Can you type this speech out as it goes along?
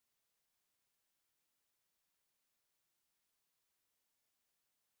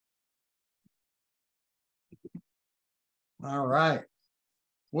All right.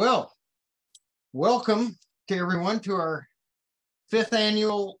 Well, welcome to everyone to our 5th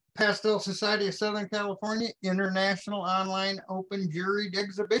annual Pastel Society of Southern California International Online Open Juried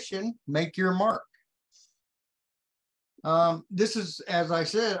Exhibition, Make Your Mark. This is, as I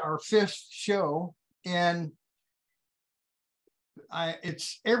said, our 5th show, and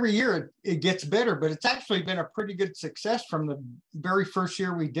it's every year it gets better, but it's actually been a pretty good success from the very first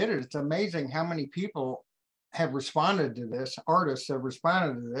year we did it. It's amazing how many people have responded to this, artists have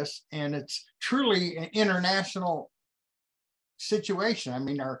responded to this, and it's truly an international situation. I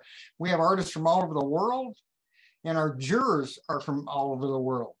mean, we have artists from all over the world, and our jurors are from all over the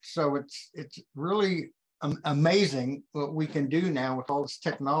world. So it's really amazing what we can do now with all this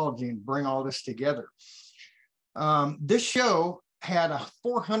technology and bring all this together. This show had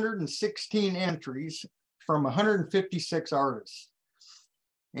 416 entries from 156 artists,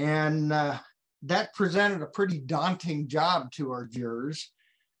 and that presented a pretty daunting job to our jurors.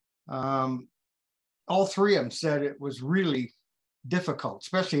 All three of them said it was really difficult,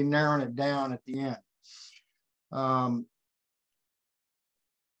 especially narrowing it down at the end.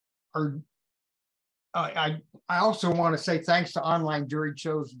 I also want to say thanks to online jury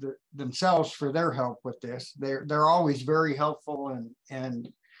shows themselves for their help with this. They're always very helpful, and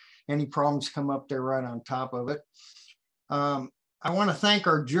any problems come up, they're right on top of it. I want to thank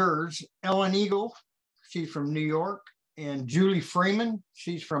our jurors, Ellen Eagle, she's from New York, and Julie Freeman,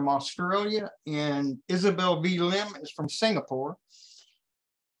 she's from Australia, and Isabel V. Lim is from Singapore.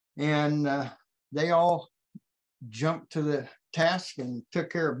 And they all jumped to the task and took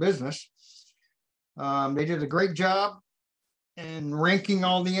care of business. They did a great job in ranking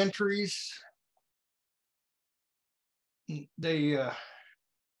all the entries. They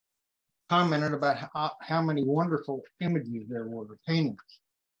commented about how many wonderful images there were, paintings.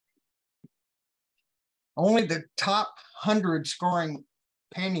 Only the top 100 scoring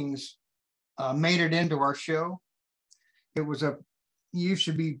paintings made it into our show. It was you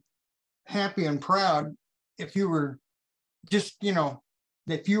should be happy and proud if you were just,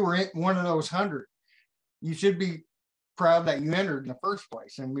 if you were one of those 100. You should be proud that you entered in the first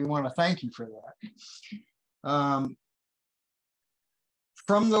place, and we want to thank you for that.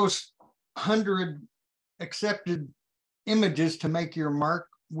 From those 100 accepted images to make your mark,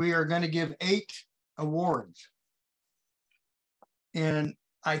 we are going to give 8 awards. And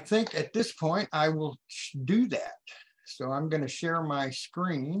I think at this point I will do that. So I'm going to share my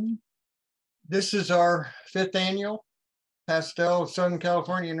screen. This is our 5th annual Pastel Southern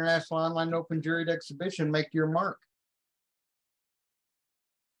California International Online Open Juried Exhibition, Make Your Mark.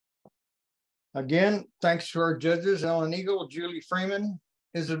 Again, thanks to our judges, Ellen Eagle, Julie Freeman,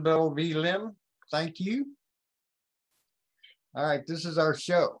 Isabel V. Lim. Thank you. All right, this is our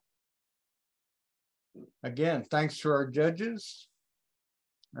show. Again, thanks to our judges,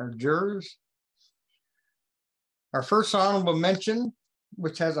 our jurors. Our first honorable mention,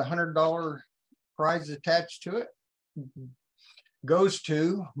 which has a $100 prize attached to it, goes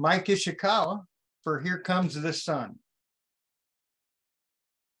to Mike Ishikawa for Here Comes the Sun.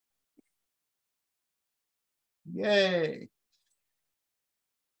 Yay.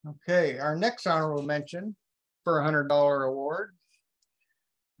 Okay, our next honorable mention for a $100 award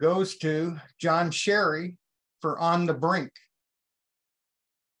goes to John Sherry for On the Brink.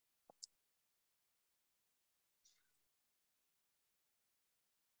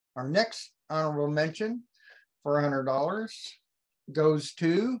 Our next honorable mention for $100 goes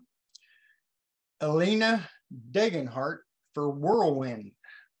to Elena Degenhart for Whirlwind.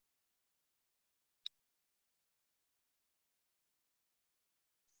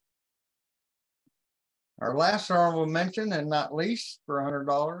 Our last honorable mention, and not least, for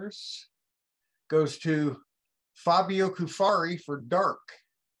 $100 goes to Fabio Cufari for Dark.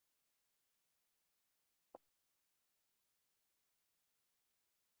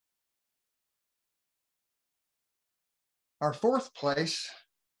 Our 4th place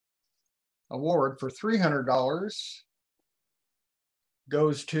award for $300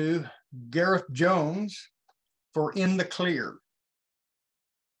 goes to Gareth Jones for In the Clear.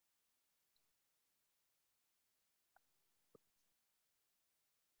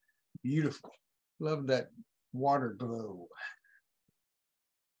 Beautiful. Love that water glow.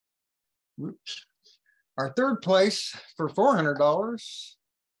 Whoops. Our 3rd place for $400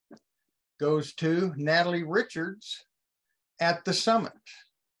 goes to Natalie Richards at the Summit.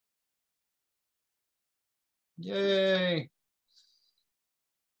 Yay.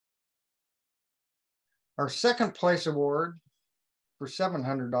 Our 2nd place award for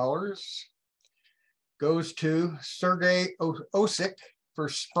 $700 goes to Sergei Osik for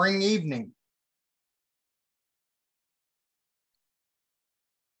Spring Evening.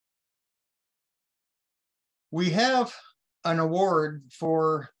 We have an award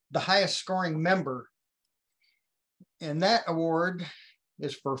for the highest scoring member, and that award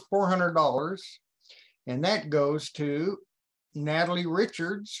is for $400, and that goes to Natalie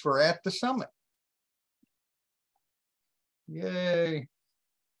Richards for At the Summit. Yay.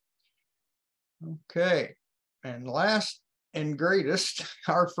 Okay, and last and greatest,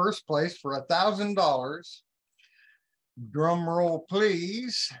 our first place for $1,000, drum roll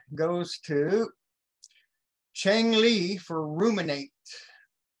please, goes to Chang Lee for Ruminate.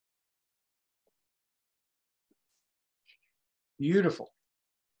 Beautiful.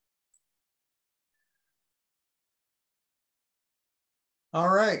 All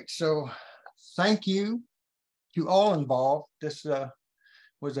right, so thank you to all involved. This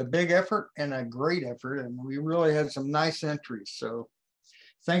was a big effort and a great effort, and we really had some nice entries. So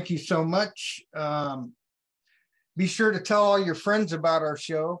thank you so much. Be sure to tell all your friends about our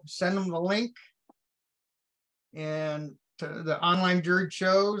show. Send them the link and to the online juried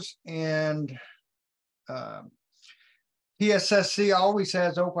shows, and PSSC always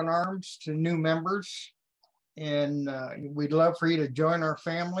has open arms to new members, and we'd love for you to join our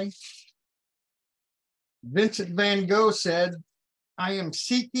family. Vincent Van Gogh said, "I am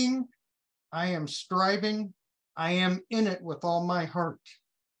seeking, I am striving, I am in it with all my heart."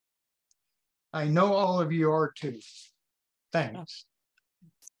 I know all of you are too. Thanks.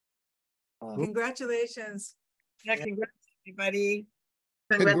 Congratulations. Yeah, congrats, everybody.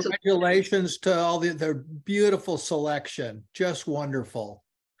 Congratulations to all their beautiful selection. Just wonderful.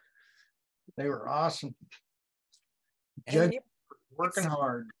 They were awesome. And Working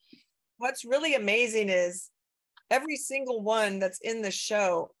hard. What's really amazing is every single one that's in the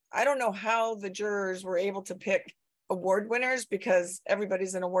show, I don't know how the jurors were able to pick award winners, because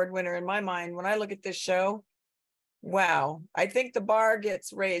everybody's an award winner in my mind. When I look at this show, wow, I think the bar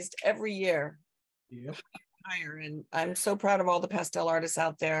gets raised every year. Yep. Higher, and I'm so proud of all the pastel artists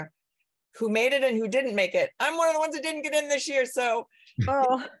out there who made it and who didn't make it. I'm one of the ones that didn't get in this year, so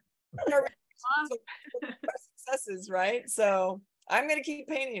successes, right? So I'm gonna keep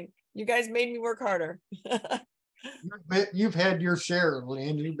painting. You guys made me work harder. You've had your share,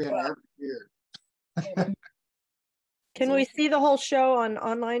 Lynn. You've been every year. Can we see the whole show on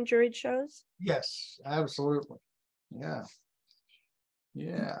online juried shows? Yes, absolutely. Yeah.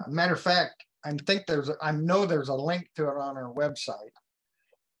 Yeah. Matter of fact, I know there's a link to it on our website.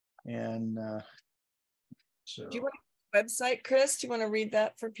 And so do you want a website, Chris? Do you want to read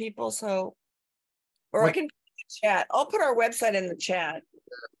that for people? So, or I can put it in the chat. I'll put our website in the chat.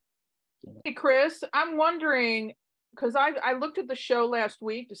 Hey, Chris, I'm wondering, because I looked at the show last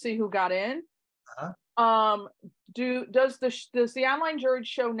week to see who got in. Does the online juried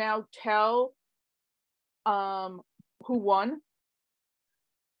show now tell who won?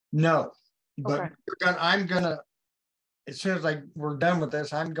 No, but okay. I'm gonna, as soon as we're done with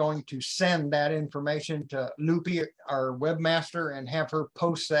this, I'm going to send that information to Loopy, our webmaster, and have her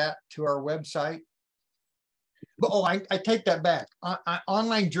post that to our website. But I take that back.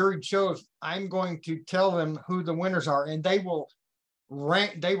 Online juried shows, I'm going to tell them who the winners are, and they will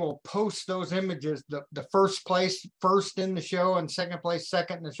post those images, the first place first in the show and second place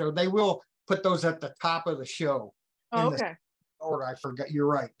second in the show. They will put those at the top of the show. Oh, okay. Or I forgot. You're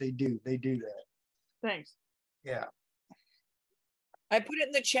right. They do that. Thanks. Yeah. I put it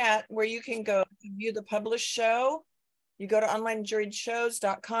in the chat where you can go to view the published show. You go to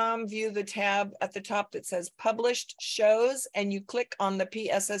onlinejuriedShows.com, view the tab at the top that says published shows, and you click on the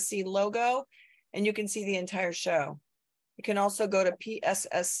PSSC logo and you can see the entire show. You can also go to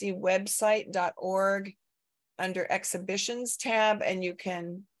psscwebsite.org under exhibitions tab, and you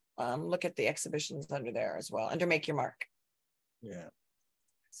can look at the exhibitions under there as well, under Make Your Mark. Yeah.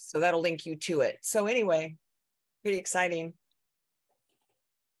 So that'll link you to it. So anyway, pretty exciting.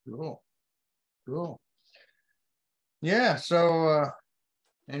 Cool. Cool. Yeah. So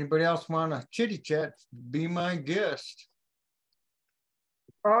anybody else want to chitty chat? Be my guest.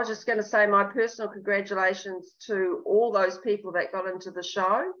 I was just going to say my personal congratulations to all those people that got into the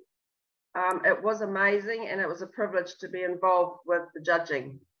show. It was amazing, and it was a privilege to be involved with the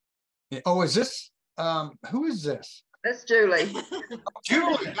judging. Oh, is this, who is this? That's Julie.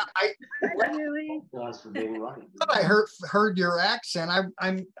 Julie. Thanks for being right. I heard your accent.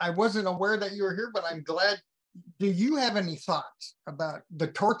 I wasn't aware that you were here, but I'm glad. Do you have any thoughts about the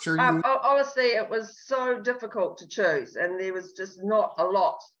torture? Honestly, it was so difficult to choose, and there was just not a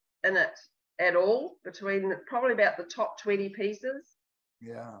lot in it at all, between probably about the top 20 pieces.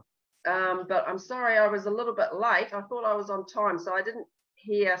 Yeah. But I'm sorry I was a little bit late. I thought I was on time, so I didn't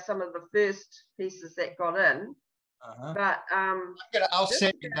hear some of the first pieces that got in. But I'll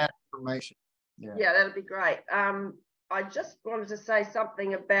send you that information. Yeah, that'd be great. I just wanted to say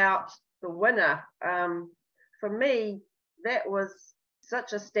something about the winner. For me, that was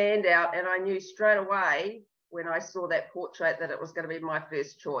such a standout, and I knew straight away when I saw that portrait that it was going to be my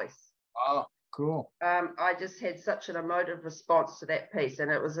first choice. Oh, cool. I just had such an emotive response to that piece,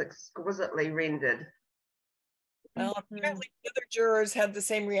 and it was exquisitely rendered. Well, apparently the other jurors had the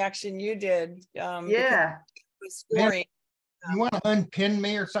same reaction you did. Yeah. Scoring. You want to unpin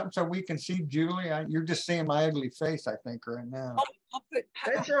me or something so we can see Julie? You're just seeing my ugly face, I think, right now. I'll put,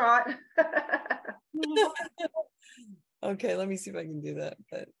 That's all right. okay, let me see if I can do that.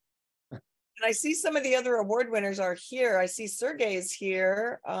 But and I see some of the other award winners are here. I see Sergey is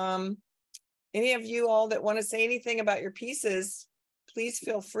here. Any of you all that want to say anything about your pieces, please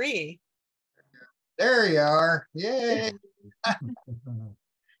feel free. There you are. Yay.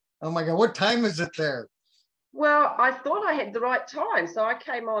 Oh my God, what time is it there? Well, I thought I had the right time, so I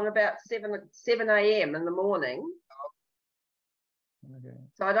came on about 7 a.m. in the morning. Okay.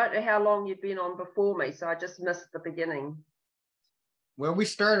 So I don't know how long you've been on before me, so I just missed the beginning. Well, we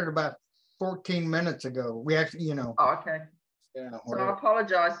started about 14 minutes ago. We actually, you know. Oh, okay. Yeah. So I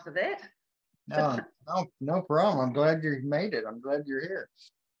apologize for that. No problem. I'm glad you made it. I'm glad you're here.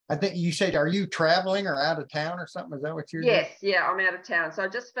 I think you said, are you traveling or out of town or something? Is that what you're doing? Yeah, I'm out of town. So I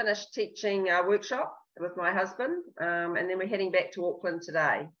just finished teaching a workshop with my husband, and then we're heading back to Auckland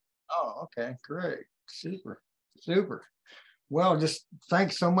today. Oh, okay, great. Super. Well, just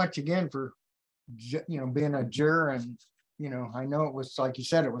thanks so much again for, being a juror. And, I know it was, like you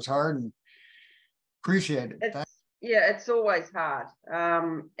said, it was hard, and appreciate it. It's always hard.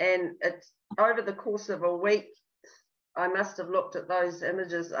 And it's over the course of a week, I must have looked at those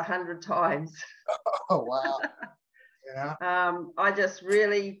images 100 times. Oh, wow. Yeah.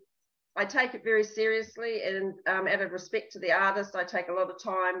 I take it very seriously, and out of respect to the artist, I take a lot of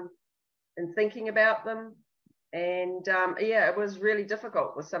time in thinking about them. And it was really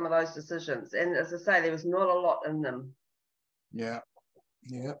difficult with some of those decisions. And as I say, there was not a lot in them. Yeah.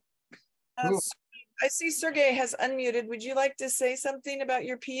 Cool. I see Sergey has unmuted. Would you like to say something about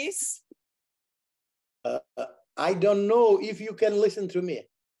your piece? I don't know if you can listen to me.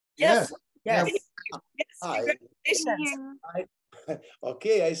 Yes. Yes. Hi. Congratulations.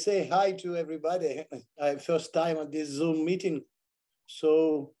 Okay, I say hi to everybody. First time on this Zoom meeting,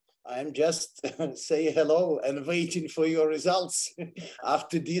 so I'm just say hello and waiting for your results.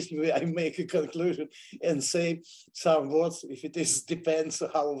 After this, I make a conclusion and say some words. If it is depends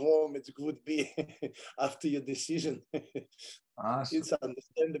how warm it would be after your decision. Awesome. It's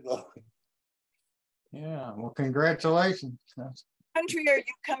understandable. Yeah. Well, congratulations. What country are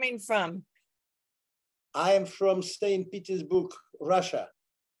you coming from? I am from St. Petersburg, Russia.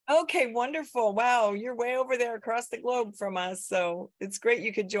 Okay, wonderful. Wow, you're way over there across the globe from us. So it's great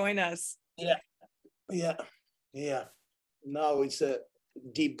you could join us. Yeah. Now it's a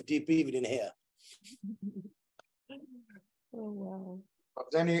deep evening here. Oh,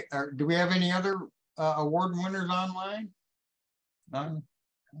 wow. Do we have any other award winners online? None?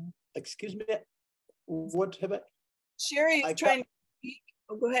 Excuse me, what have I? Sherry is trying to speak.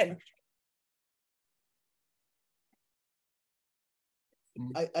 Oh, go ahead.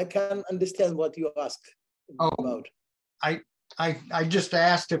 I can't understand what you ask about. I just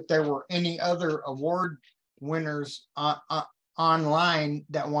asked if there were any other award winners online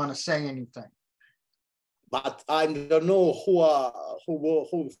that want to say anything. But I don't know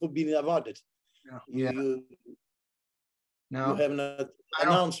who been awarded. Yeah. You No. have an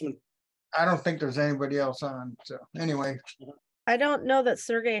announcement. I don't think there's anybody else on. So anyway. I don't know that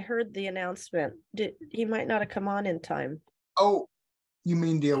Sergey heard the announcement. He might not have come on in time. Oh, you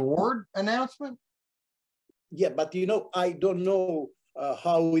mean the award announcement? Yeah, but I don't know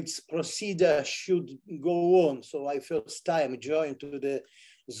how its procedure should go on. So I first time joined to the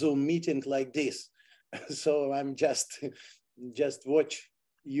Zoom meeting like this. So I'm just watch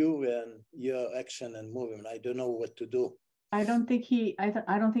you and your action and movement. I don't know what to do. I don't think he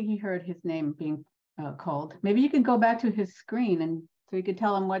heard his name being called. Maybe you can go back to his screen and so you could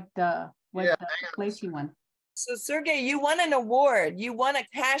tell him what place he won. So Sergey, you won an award. You won a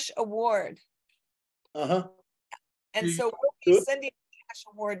cash award. Uh-huh. And so we'll be sending cash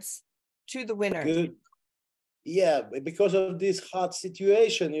awards to the winner. Good. Yeah, because of this hard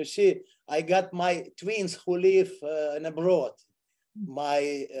situation, you see, I got my twins who live abroad.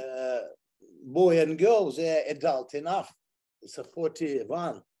 My boy and girl, they're adult enough. It's a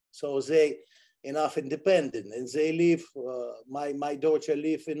 41, so they enough independent, and they live. My daughter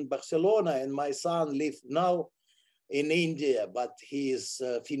live in Barcelona, and my son live now in India, but he is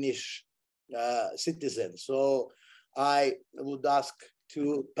Finnish citizen. So I would ask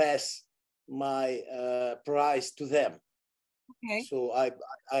to pass my prize to them. Okay. So I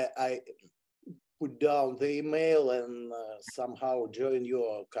put down the email and somehow join you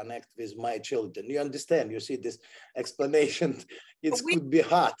or connect with my children. You understand? You see this explanation, it could be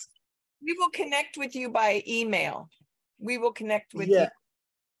hard. We will connect with you by email. We will connect with you.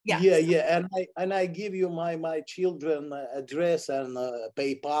 Yeah. And I give you my children address and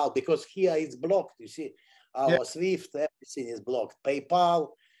PayPal, because here it's blocked. You see, our Swift, everything is blocked. PayPal.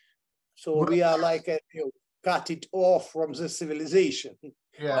 So we are like cut it off from the civilization.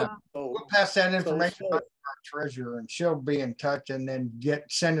 Yeah, so, we'll pass that information on to our treasurer, and she'll be in touch, and then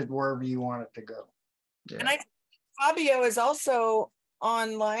send it wherever you want it to go. Yeah. And Fabio is also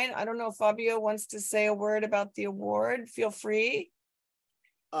online. I don't know if Fabio wants to say a word about the award. Feel free.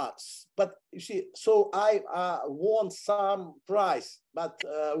 But you see, so I won some prize, but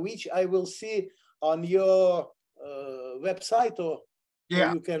which I will see on your website, or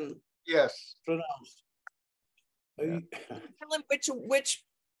you can pronounce. Yeah. Tell him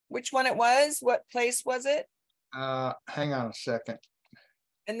which one it was. What place was it? Hang on a second.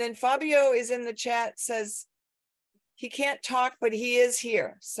 And then Fabio is in the chat, says he can't talk, but he is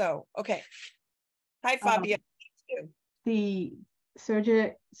here. So okay. Hi, Fabio. The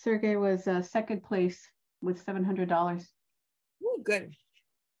Sergey was second place with $700. Oh, good.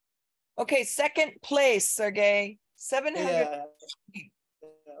 Okay, second place, Sergey. 700. Yeah.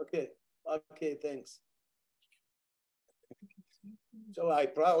 Okay. Okay. Thanks. So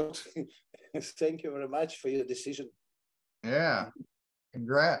I'm proud. Thank you very much for your decision. Yeah.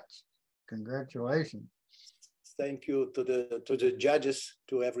 Congrats. Congratulations. Thank you to the judges,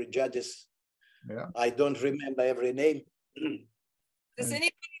 to every judges. Yeah. I don't remember every name. Does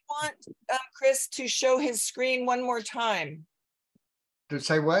anybody want Chris to show his screen one more time? To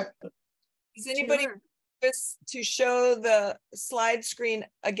say what? Does anybody want Chris to show the slide screen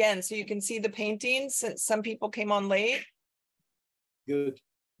again so you can see the paintings, since some people came on late? Good.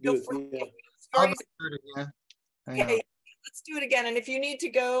 Good. Yeah. I'll do it again. Okay, let's do it again. And if you need to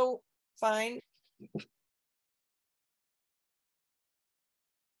go, fine.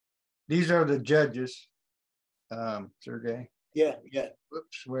 These are the judges, Sergey. Yeah.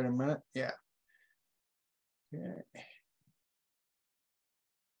 Whoops, wait a minute. Yeah. Okay.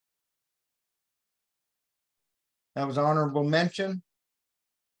 That was honorable mention.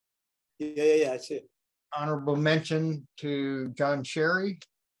 Yeah, I see. Honorable mention to John Sherry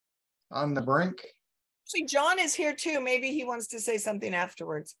on the brink. Actually, John is here too. Maybe he wants to say something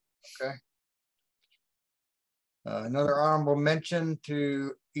afterwards. Okay. Another honorable mention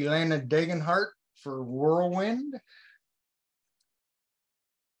to Elena Degenhart for Whirlwind.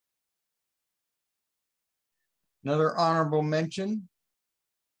 Another honorable mention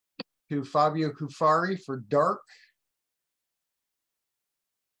to Fabio Cufari for Dark.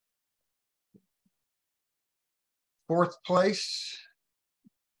 Fourth place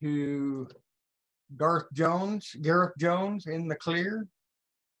to Gareth Jones in The Clear.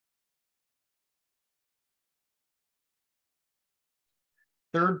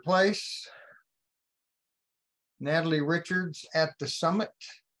 Third place, Natalie Richards at The Summit.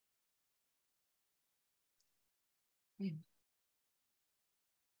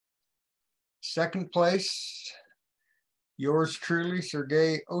 Second place, yours truly,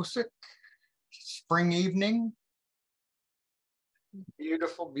 Sergey Osik, Spring Evening.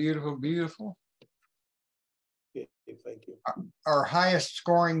 Beautiful, beautiful, beautiful. Okay, thank you. Our highest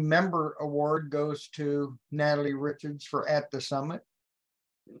scoring member award goes to Natalie Richards for At the Summit.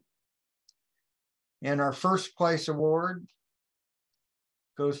 And our first place award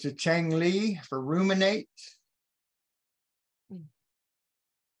goes to Chang Lee for Ruminate.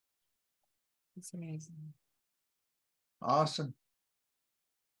 It's amazing. Awesome.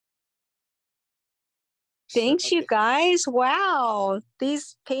 Thanks, you guys. Wow.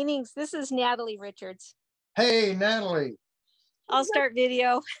 These paintings, this is Natalie Richards. Hey, Natalie. I'll start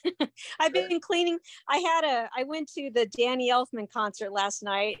video. I've been cleaning. I went to the Danny Elfman concert last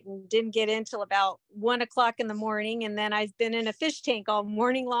night and didn't get in till about 1 o'clock in the morning. And then I've been in a fish tank all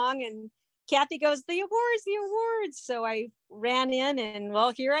morning long, and Kathy goes, the awards. So I ran in, and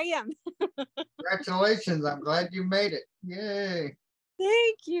well, here I am. Congratulations. I'm glad you made it. Yay.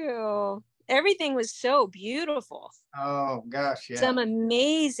 Thank you. Everything was so beautiful. Oh gosh, yeah. Some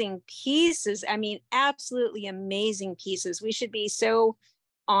amazing pieces. I mean, absolutely amazing pieces. We should be so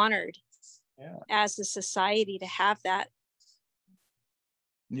honored as a society to have that.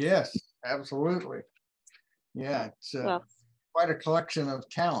 Yes, absolutely. Yeah, it's quite a collection of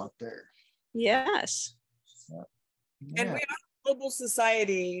talent there. Yes. And we global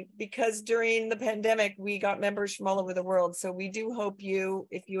society, because during the pandemic, we got members from all over the world. So we do hope you,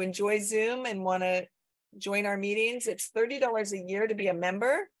 if you enjoy Zoom and want to join our meetings, it's $30 a year to be a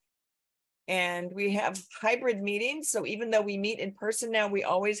member. And we have hybrid meetings. So even though we meet in person now, we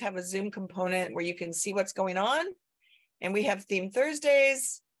always have a Zoom component where you can see what's going on. And we have theme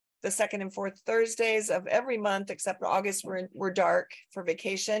Thursdays, the second and fourth Thursdays of every month, except August, we're dark for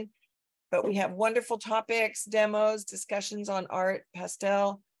vacation. But we have wonderful topics, demos, discussions on art,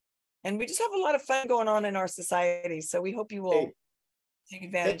 pastel. And we just have a lot of fun going on in our society. So we hope you will take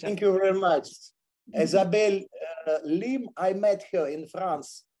advantage of it. Thank you very much. Isabelle Lim, I met her in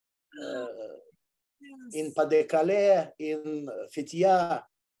France. In Pas-de-Calais, in Fitiat.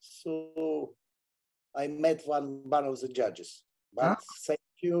 So I met one of the judges. But thank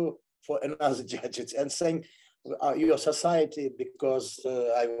you for another judges, and thank your society, because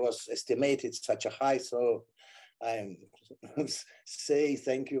I was estimated such a high. So I say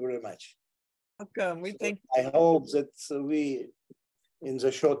thank you very much. Welcome. We thank I hope that we, in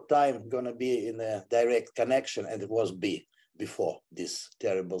the short time, gonna be in a direct connection, and it was before this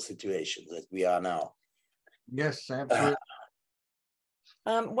terrible situation that we are now. Yes, absolutely.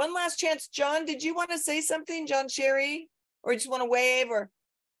 One last chance. John, did you want to say something, John Sherry? Or just want to wave? Or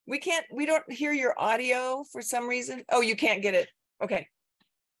we don't hear your audio for some reason. Oh, you can't get it. Okay.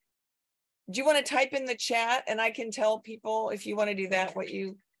 Do you want to type in the chat and I can tell people, if you want to do that, what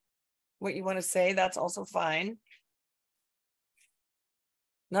you want to say? That's also fine.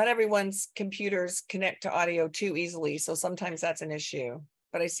 Not everyone's computers connect to audio too easily, so sometimes that's an issue.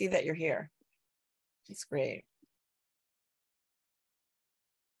 But I see that you're here. It's great.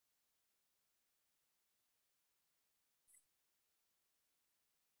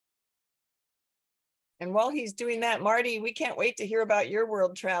 And while he's doing that, Marty, we can't wait to hear about your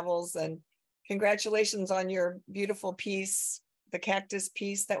world travels, and congratulations on your beautiful piece, the cactus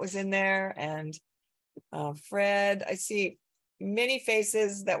piece that was in there. And Fred, I see many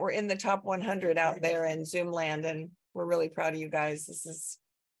faces that were in the top 100 out there in Zoom land, and we're really proud of you guys. This is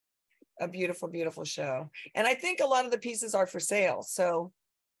a beautiful, beautiful show. And I think a lot of the pieces are for sale. So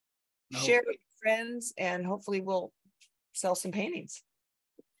share with your friends and hopefully we'll sell some paintings.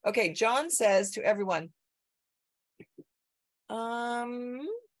 Okay, John says to everyone,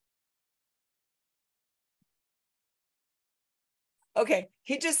 okay,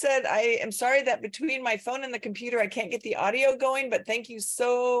 he just said, I am sorry that between my phone and the computer, I can't get the audio going, but thank you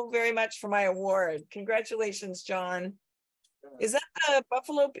so very much for my award. Congratulations, John. Is that the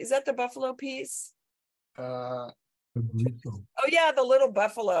buffalo piece? Oh yeah, the little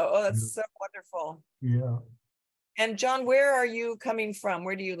buffalo. Oh, that's so wonderful. Yeah. And John, where are you coming from?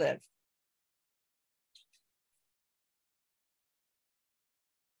 Where do you live?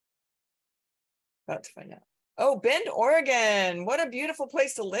 About to find out. Oh, Bend, Oregon. What a beautiful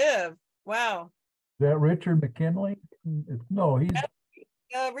place to live. Wow. Is that Richard McKinley? No, he's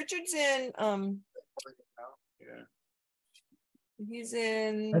Richard's in he's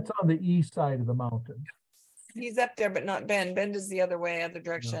in, that's on the east side of the mountain. He's up there, but not Bend. Bend is the other way, other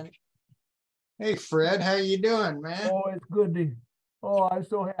direction. No. Hey Fred, how you doing, man? Oh, it's good to, oh, I'm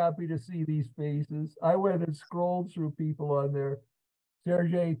so happy to see these faces. I went and scrolled through people on there.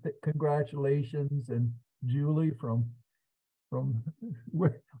 Sergey, congratulations, and Julie from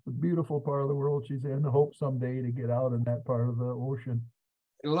the beautiful part of the world she's in. I hope someday to get out in that part of the ocean.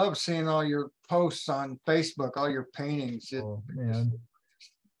 I love seeing all your posts on Facebook, all your paintings. Oh man,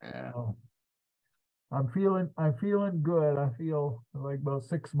 yeah. Oh. I'm feeling good. I feel like about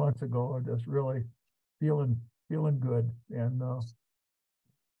 6 months ago, I'm just really feeling good, and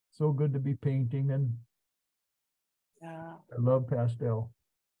so good to be painting, and yeah, I love pastel.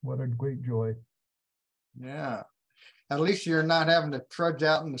 What a great joy. Yeah. At least you're not having to trudge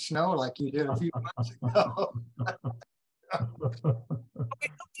out in the snow like you did a few months ago. We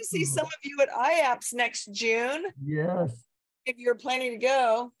hope to see some of you at IAPS next June. Yes. If you're planning to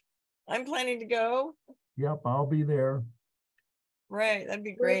go. I'm planning to go. Yep, I'll be there. Right, that'd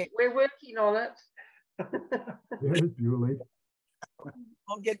be great. We're working on it. There's Julie.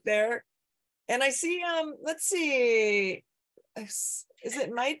 I'll get there. And I see, let's see, is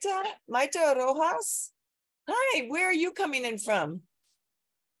it Maita Rojas? Hi, where are you coming in from?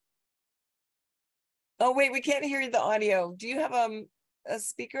 Oh, wait, we can't hear the audio. Do you have a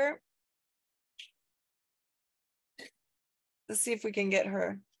speaker? Let's see if we can get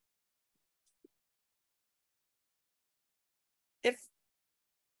her.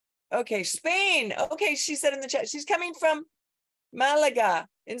 Okay, Spain. Okay, she said in the chat, she's coming from Malaga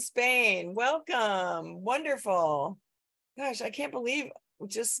in Spain. Welcome. Wonderful. Gosh, I can't believe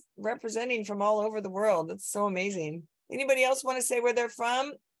just representing from all over the world. That's so amazing. Anybody else want to say where they're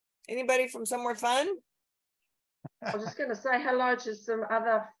from? Anybody from somewhere fun? I was just going to say hello to some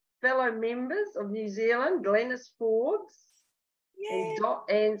other fellow members of New Zealand, Glenys Forbes and Dot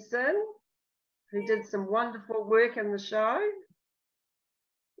Anson, who did some wonderful work in the show.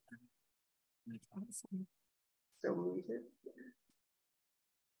 Awesome. Still muted.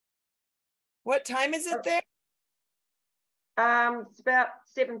 What time is it there? It's about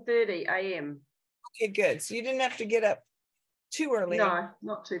 7:30 a.m. Okay, good. So you didn't have to get up too early. No,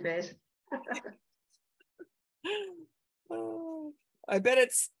 not too bad. Oh, I bet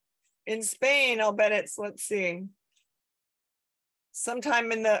it's in Spain. I'll bet it's, let's see,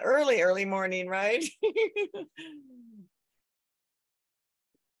 sometime in the early morning, right?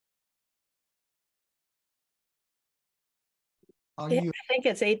 Yeah, I think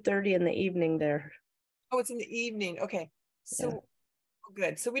it's 8:30 in the evening there. Oh, it's in the evening. Okay. So Yeah.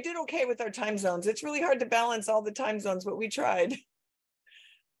 good. So we did okay with our time zones. It's really hard to balance all the time zones, but we tried.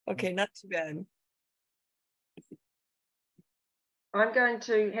 Okay, not too bad. I'm going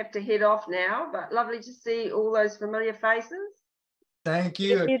to have to head off now, but lovely to see all those familiar faces. Thank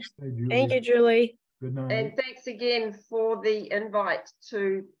you. Thank you, Julie. Good night. And thanks again for the invite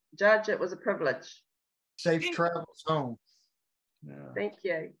to judge. It was a privilege. Safe travels home. Yeah. Thank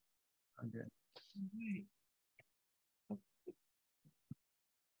you. Okay.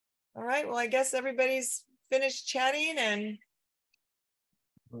 All right. Well, I guess everybody's finished chatting, and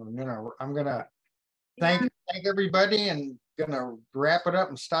I'm gonna thank everybody, and gonna wrap it up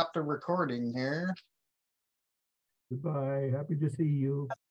and stop the recording here. Goodbye. Happy to see you.